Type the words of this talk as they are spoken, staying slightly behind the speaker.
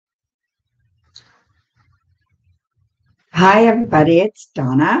Hi, everybody. It's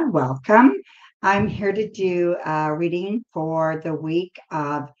Donna. Welcome. I'm here to do a reading for the week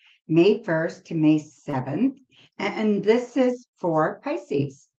of May 1st to May 7th. And this is for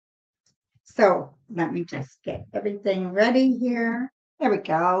Pisces. So let me just get everything ready here. There we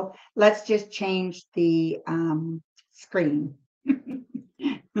go. Let's just change the screen.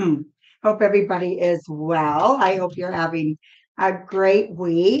 Hope everybody is well. I hope you're having a great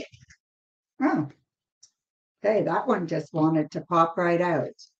week. Oh, okay. That one just wanted to pop right out.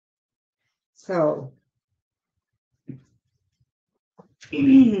 So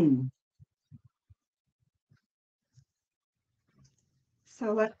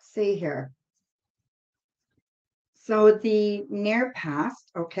so let's see here. So the near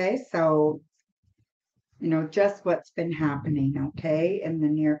past, okay, so just what's been happening, okay, in the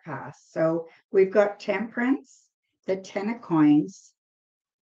near past. So we've got Temperance, the Ten of Coins,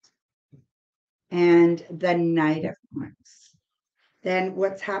 and the Knight of Coins. Then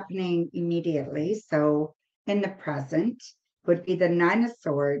what's happening immediately, so in the present, would be the Nine of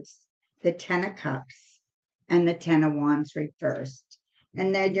Swords, the Ten of Cups, and the Ten of Wands reversed.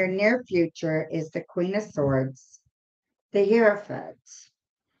 And then your near future is the Queen of Swords, the Hierophant,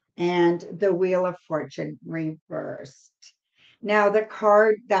 and the Wheel of Fortune reversed. Now, the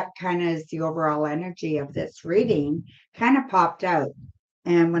card that kind of is the overall energy of this reading kind of popped out.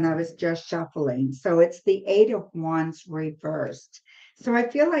 And when I was just shuffling, so it's the Eight of Wands reversed. So I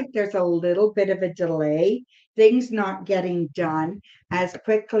feel like there's a little bit of a delay, things not getting done as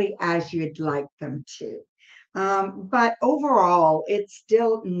quickly as you'd like them to. But overall, it's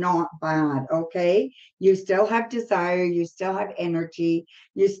still not bad, okay? You still have desire, you still have energy,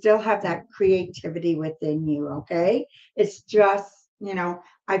 you still have that creativity within you, okay? It's just,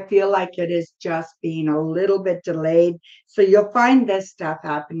 I feel like it is just being a little bit delayed. So you'll find this stuff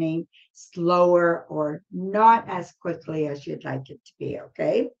happening slower or not as quickly as you'd like it to be,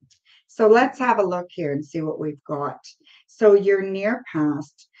 okay? So let's have a look here and see what we've got. So your near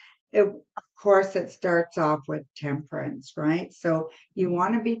past, of course, it starts off with Temperance, right? So you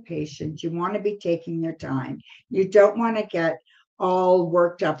want to be patient. You want to be taking your time. You don't want to get all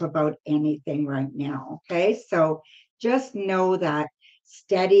worked up about anything right now, okay? So just know that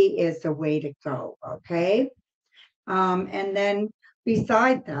steady is the way to go, okay? And then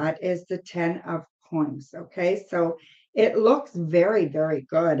beside that is the 10 of coins. Okay, so it looks very, very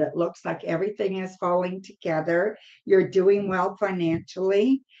good. It looks like everything is falling together. You're doing well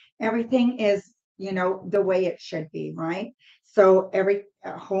financially. Everything is, the way it should be, right? So every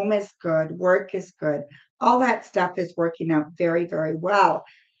home is good, work is good. All that stuff is working out very, very well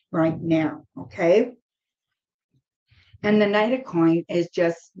right now. Okay. And the Knight of Coin is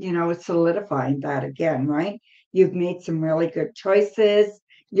just, solidifying that again, right? You've made some really good choices.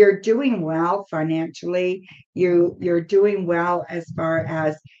 You're doing well financially. You're doing well as far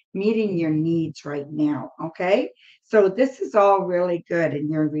as meeting your needs right now. Okay. So this is all really good in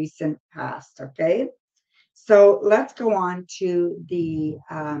your recent past. Okay. So let's go on to the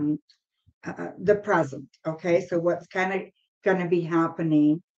present. Okay. So what's kind of going to be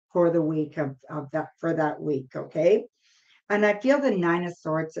happening for the week of that for that week. Okay. And I feel the Nine of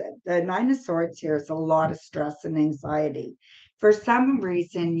Swords here is a lot of stress and anxiety. For some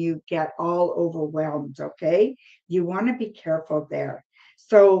reason, you get all overwhelmed, okay? You want to be careful there.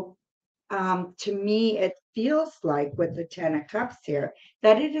 So, to me, it feels like with the Ten of Cups here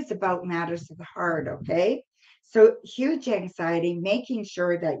that it is about matters of the heart, okay? So, huge anxiety, making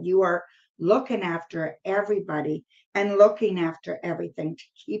sure that you are looking after everybody and looking after everything to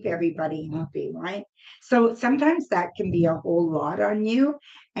keep everybody happy, right? So, sometimes that can be a whole lot on you,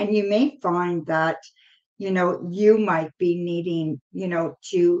 and you may find that, you might be needing,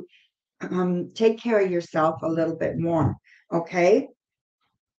 to take care of yourself a little bit more, okay?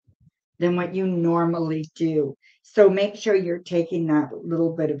 Than what you normally do. So make sure you're taking that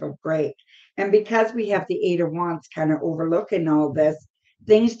little bit of a break. And because we have the Eight of Wands kind of overlooking all this,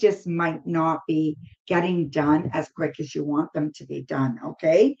 things just might not be getting done as quick as you want them to be done.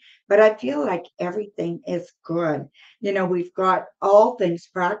 Okay. But I feel like everything is good. We've got all things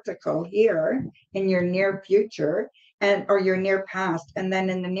practical here in your near future or your near past. And then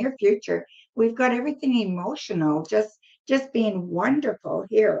in the near future, we've got everything emotional, just being wonderful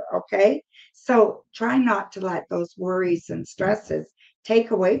here, okay? So try not to let those worries and stresses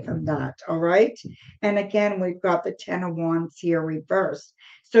take away from that, all right? And again, we've got the Ten of Wands here reversed.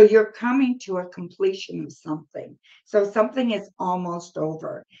 So you're coming to a completion of something. So something is almost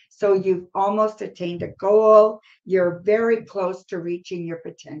over. So you've almost attained a goal. You're very close to reaching your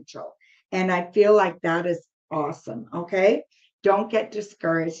potential. And I feel like that is awesome, okay? Don't get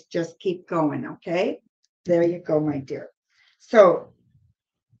discouraged. Just keep going, okay? There you go, my dear. So,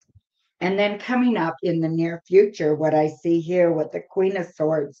 and then coming up in the near future, what I see here with the Queen of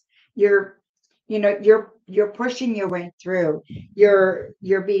Swords, you're, you're pushing your way through. You're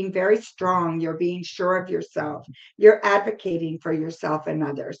being very strong. You're being sure of yourself. You're advocating for yourself and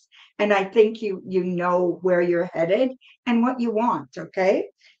others. And I think you know where you're headed and what you want. Okay,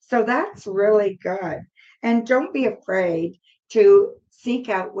 so that's really good. And don't be afraid to seek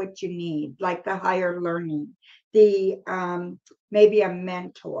out what you need, like the higher learning, the maybe a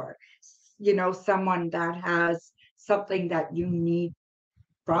mentor, someone that has something that you need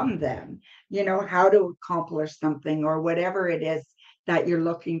from them, how to accomplish something or whatever it is that you're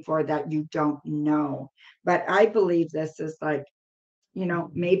looking for that you don't know. But I believe this is like,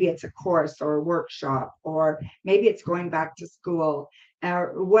 maybe it's a course or a workshop, or maybe it's going back to school,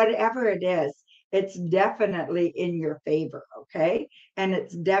 or whatever it is, it's definitely in your favor, okay? And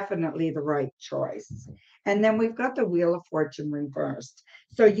it's definitely the right choice. And then we've got the Wheel of Fortune reversed.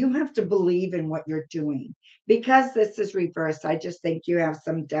 So you have to believe in what you're doing. Because this is reversed, I just think you have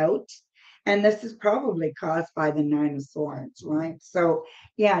some doubt. And this is probably caused by the Nine of Swords, right? So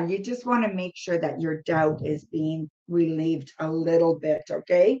yeah, you just want to make sure that your doubt is being relieved a little bit,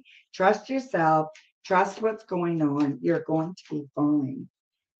 okay? Trust yourself, trust what's going on. You're going to be fine.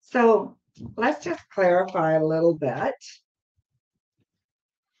 So let's just clarify a little bit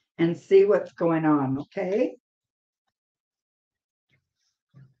and see what's going on, okay?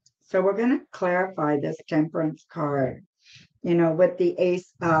 So we're going to clarify this Temperance card, with the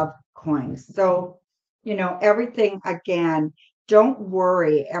Ace of Coins. So, everything again, don't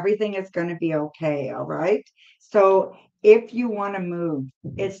worry. Everything is going to be okay. All right. So if you want to move,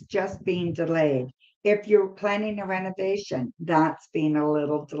 it's just being delayed. If you're planning a renovation, that's being a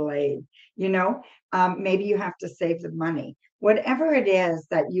little delayed. Maybe you have to save the money. Whatever it is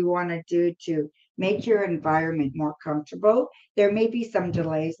that you want to do to make your environment more comfortable, there may be some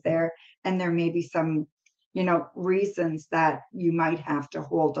delays there, and there may be some reasons that you might have to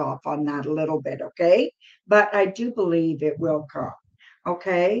hold off on that a little bit, okay? But I do believe it will come,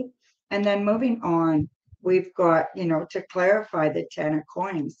 okay? And then moving on, we've got, to clarify the Ten of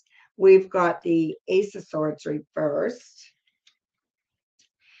Coins, we've got the Ace of Swords reversed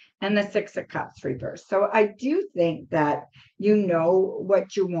and the Six of Cups reversed. So I do think that you know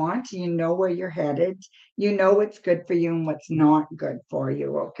what you want, you know where you're headed, you know what's good for you and what's not good for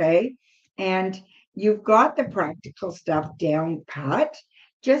you, okay? And you've got the practical stuff down pat.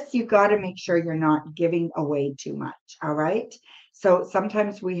 Just you got to make sure you're not giving away too much, all right? So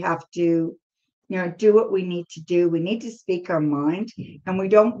sometimes we have to, do what we need to do. We need to speak our mind, and we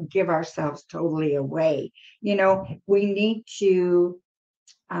don't give ourselves totally away. We need to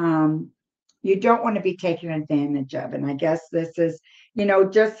you don't want to be taken advantage of. And I guess this is,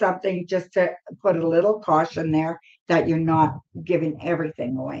 just something just to put a little caution there that you're not giving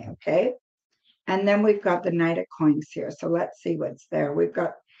everything away. Okay. And then we've got the Knight of Coins here. So let's see what's there. We've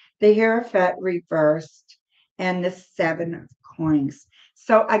got the Hierophant reversed and the Seven of Coins.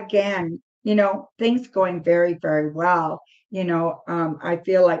 So again, things going very, very well. I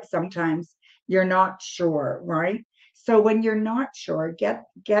feel like sometimes you're not sure, right? So when you're not sure, get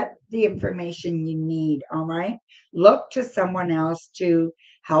the information you need, all right? Look to someone else to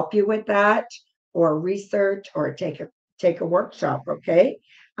help you with that, or research, or take a workshop, okay?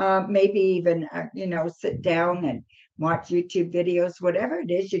 Maybe even, sit down and watch YouTube videos, whatever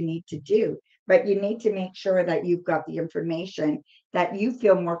it is you need to do. But you need to make sure that you've got the information that you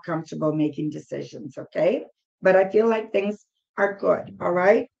feel more comfortable making decisions, okay? But I feel like things are good, all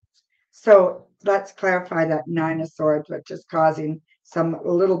right? So let's clarify that Nine of Swords, which is causing some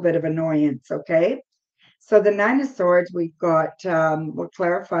a little bit of annoyance, okay? So the Nine of Swords, we've got, we're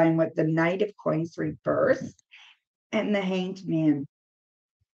clarifying with the Knight of Coins reversed and the Hanged Man.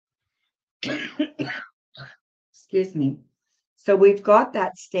 Excuse me. So we've got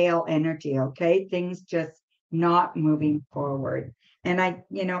that stale energy, okay? Things just not moving forward. And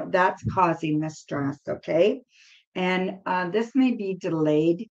that's causing the stress, okay? And this may be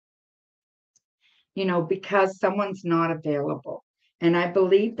delayed, because someone's not available. And I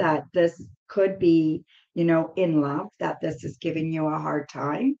believe that this could be, in love, that this is giving you a hard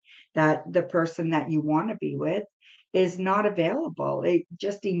time, that the person that you want to be with is not available,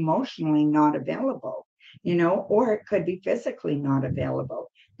 just emotionally not available, or it could be physically not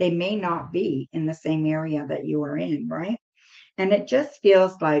available. They may not be in the same area that you are in, right? And it just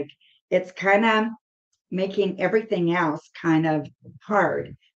feels like it's kind of making everything else kind of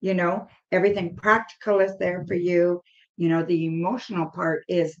hard. Everything practical is there for you. The emotional part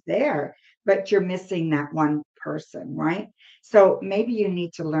is there, but you're missing that one person, right? So maybe you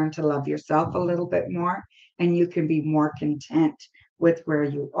need to learn to love yourself a little bit more. and you can be more content with where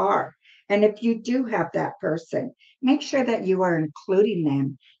you are. And if you do have that person, make sure that you are including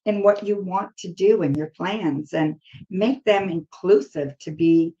them in what you want to do in your plans, and make them inclusive to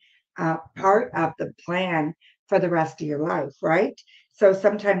be part of the plan for the rest of your life, right? So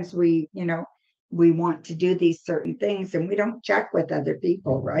sometimes we want to do these certain things and we don't check with other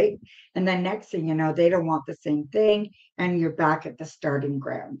people, right? And then next thing you know, they don't want the same thing and you're back at the starting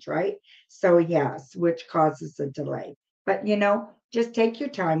ground, right? So yes, which causes a delay. But just take your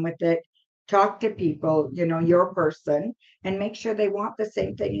time with it. Talk to people, your person, and make sure they want the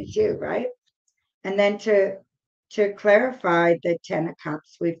same thing as you, right? And then to clarify the 10 of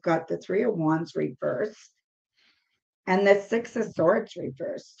cups, we've got the 3 of wands reversed and the 6 of swords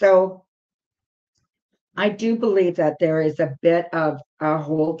reversed. So I do believe that there is a bit of a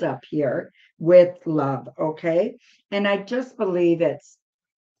hold up here with love, okay? And I just believe it's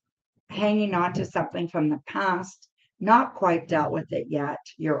hanging on to something from the past, not quite dealt with it yet.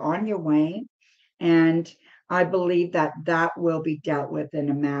 You're on your way. And I believe that that will be dealt with in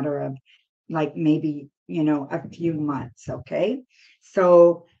a matter of like maybe, a few months, okay?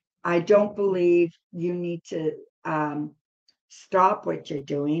 So I don't believe you need to stop what you're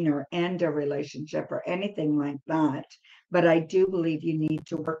doing or end a relationship or anything like that. But I do believe you need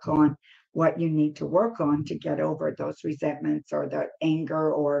to work on what you need to work on to get over those resentments or the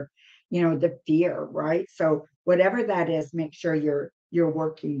anger or, the fear, right? So whatever that is, make sure you're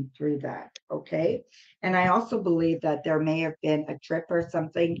working through that, okay? And I also believe that there may have been a trip or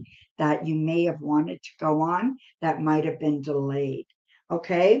something that you may have wanted to go on that might have been delayed,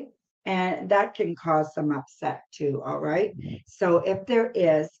 okay? And that can cause some upset too, all right? So if there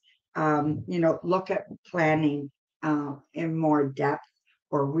is, look at planning in more depth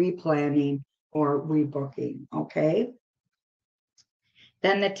or replanning or rebooking, okay?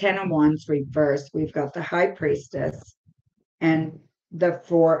 Then the 10 of wands reversed, we've got the high priestess and the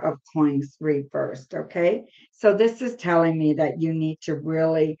 4 of coins reversed, okay? So this is telling me that you need to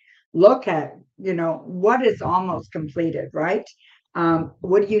really look at, what is almost completed, right?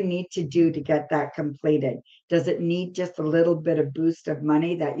 What do you need to do to get that completed? Does it need just a little bit of boost of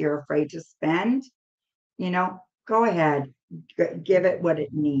money that you're afraid to spend? Go ahead, give it what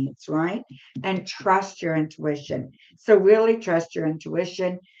it needs, right? And trust your intuition. So really trust your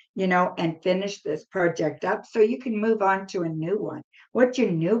intuition, and finish this project up so you can move on to a new one. What's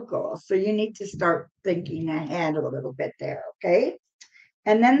your new goal? So you need to start thinking ahead a little bit there, okay?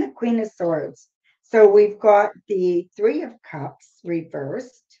 And then the Queen of Swords. So we've got the 3 of cups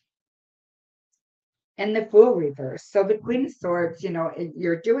reversed and the Fool reversed. So the Queen of Swords,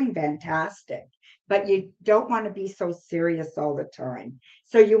 you're doing fantastic, but you don't want to be so serious all the time.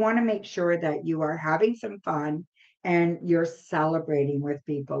 So you want to make sure that you are having some fun and you're celebrating with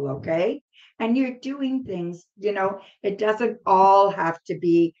people, okay? And you're doing things, it doesn't all have to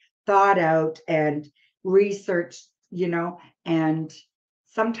be thought out and researched, and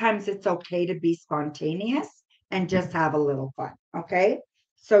sometimes it's okay to be spontaneous and just have a little fun, okay?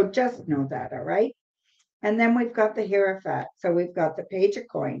 So just know that, all right? And then we've got the Hierophant. So we've got the Page of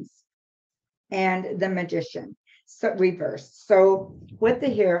Coins and the Magician. So reversed. So with the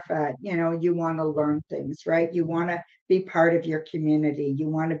Hierophant, you want to learn things, right? You want to be part of your community. You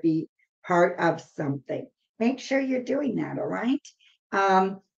want to be part of something. Make sure you're doing that, all right?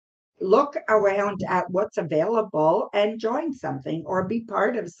 Look around at what's available and join something or be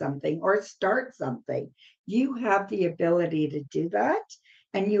part of something or start something. You have the ability to do that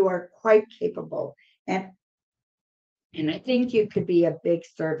and you are quite capable. And I think you could be a big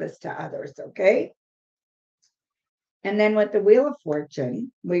service to others, okay? And then with the Wheel of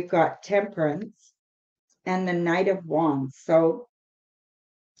Fortune, we've got Temperance and the Knight of Wands. So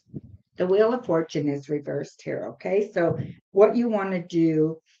the Wheel of Fortune is reversed here, okay? So what you want to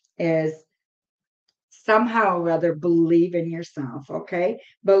do is somehow or other believe in yourself, okay?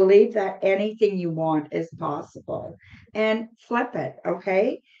 Believe that anything you want is possible and flip it,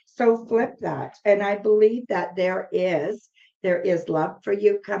 okay? So flip that. And I believe that there is love for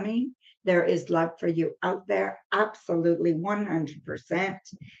you coming. There is love for you out there, absolutely 100%.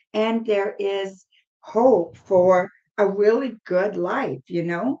 And there is hope for a really good life,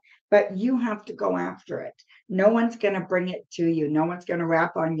 but you have to go after it. No one's going to bring it to you. No one's going to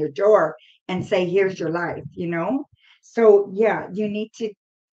rap on your door and say, here's your life, So, yeah, you need to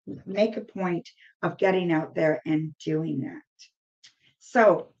make a point of getting out there and doing that.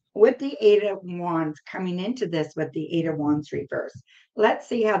 So, with the 8 of wands coming into this with the 8 of wands reverse, let's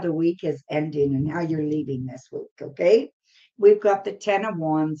see how the week is ending and how you're leaving this week, okay? We've got the 10 of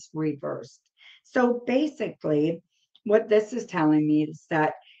wands reversed. So basically, what this is telling me is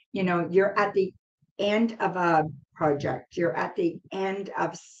that, you're at the end of a project. You're at the end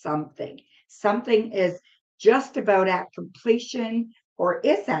of something. Something is just about at completion or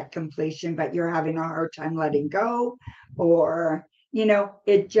is at completion, but you're having a hard time letting go, or,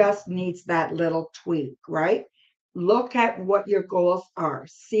 it just needs that little tweak, right? Look at what your goals are,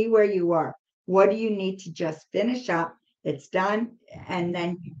 see where you are. What do you need to just finish up? It's done, and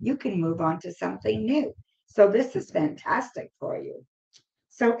then you can move on to something new. So this is fantastic for you.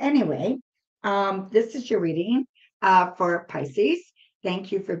 So anyway, this is your reading for Pisces.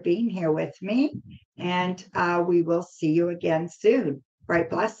 Thank you for being here with me, and we will see you again soon. Bright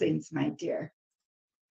blessings, my dear.